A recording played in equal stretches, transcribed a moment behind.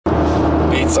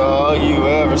all you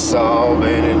ever saw.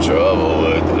 Been in trouble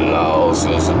with the law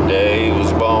since the day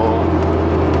was born.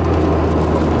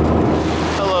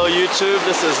 Hello YouTube,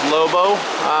 this is Lobo.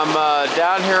 I'm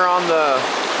down here on the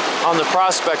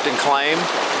prospecting claim.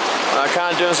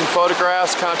 Kind of doing some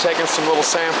photographs, kind of taking some little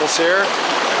samples here.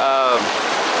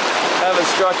 Haven't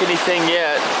struck anything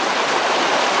yet.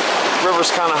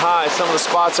 River's kind of high. Some of the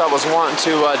spots I was wanting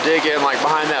to dig in, like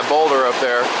behind that boulder up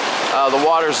there, the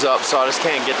water's up, so I just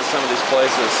can't get to some of these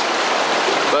places.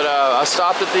 But I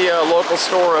stopped at the local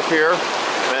store up here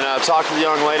and talked to the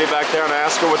young lady back there and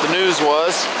asked her what the news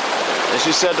was, and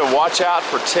she said to watch out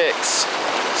for ticks.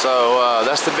 So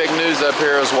that's the big news up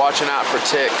here, is watching out for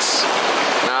ticks.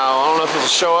 Now I don't know if it'll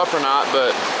show up or not,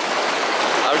 but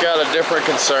I've got a different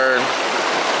concern.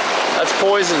 That's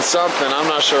poison something, I'm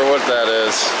not sure what that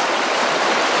is.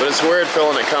 But it's weird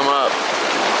feeling it come up.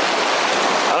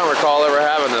 I don't recall ever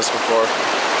having this before.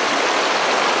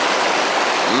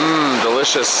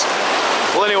 Delicious.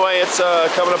 Well anyway, it's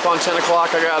coming up on 10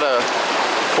 o'clock. I got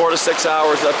 4 to 6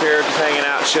 hours up here just hanging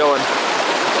out, chilling.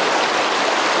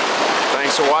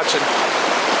 Thanks for watching.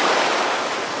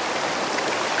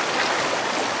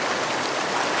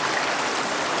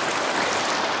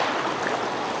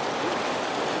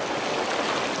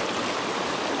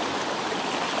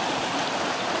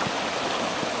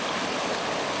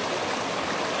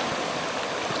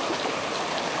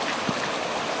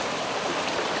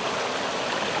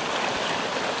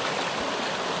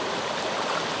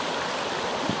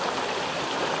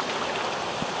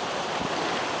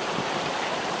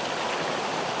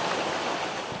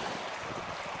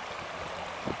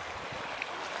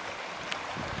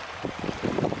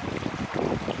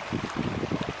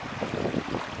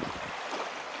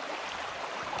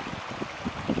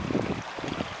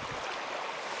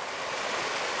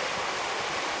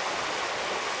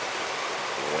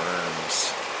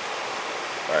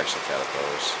 Or actually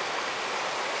caterpillars.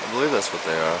 I believe that's what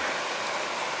they are.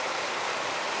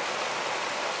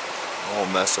 A whole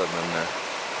mess of them in there.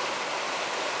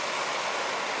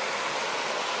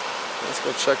 Let's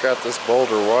go check out this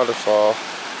boulder waterfall.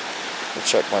 Go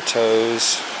check my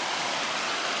toes.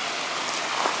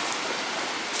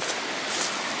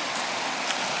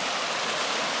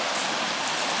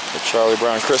 The Charlie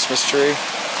Brown Christmas tree.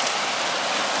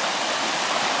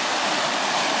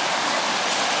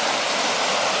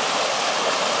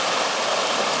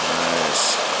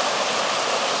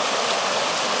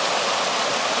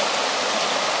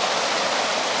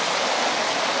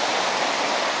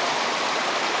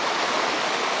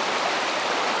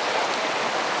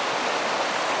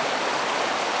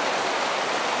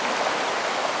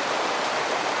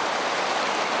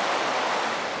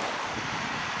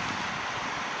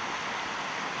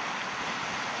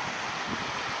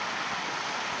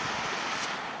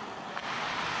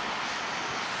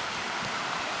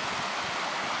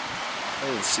 I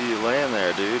didn't see you laying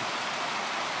there, dude.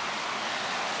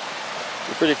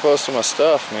 You're pretty close to my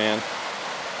stuff, man.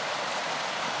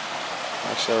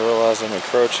 Actually, I realize I'm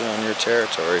encroaching on your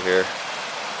territory here.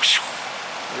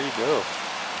 There you go.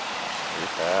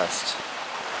 Pretty fast.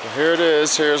 Well, here it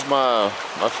is. Here's my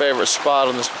favorite spot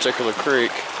on this particular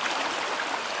creek.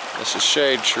 This is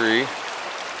shade tree.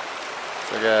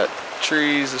 So I got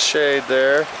trees of shade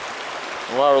there.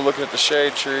 And while we're looking at the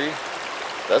shade tree,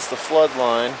 that's the flood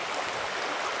line.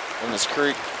 And this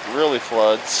creek really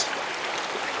floods.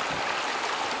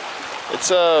 It's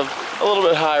a little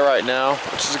bit high right now,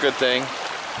 which is a good thing.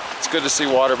 It's good to see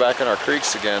water back in our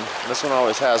creeks again. This one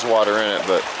always has water in it,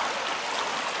 but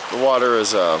the water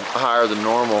is higher than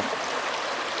normal.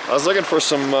 I was looking for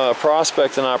some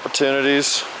prospecting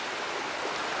opportunities,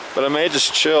 but I may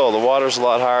just chill. The water's a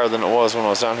lot higher than it was when I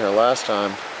was down here last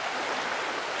time.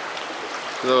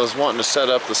 Because I was wanting to set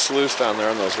up the sluice down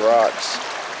there on those rocks.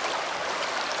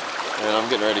 And I'm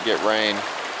getting ready to get rain.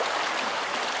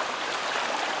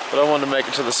 But I wanted to make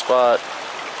it to the spot.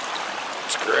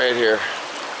 It's great here.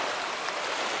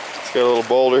 It's got a little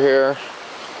boulder here.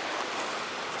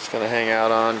 Just gonna hang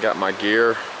out on. Got my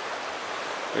gear.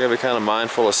 I gotta be kind of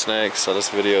mindful of snakes, so this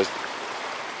videoed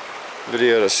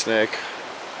a snake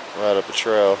right up the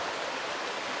trail.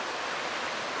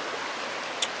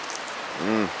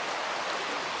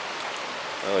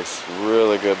 That looks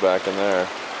really good back in there.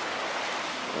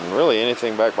 And really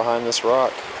anything back behind this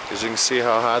rock, because you can see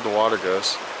how high the water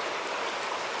goes.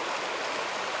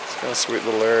 It's kind of a sweet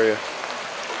little area.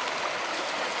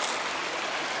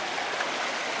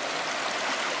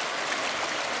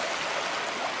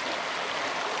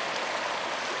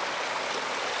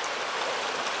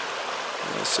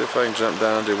 Let's see if I can jump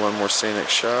down and do one more scenic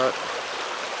shot.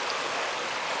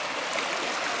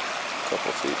 A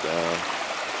couple feet down.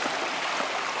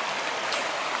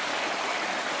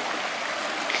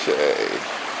 Okay.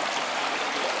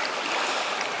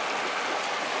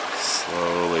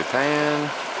 Slowly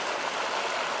pan.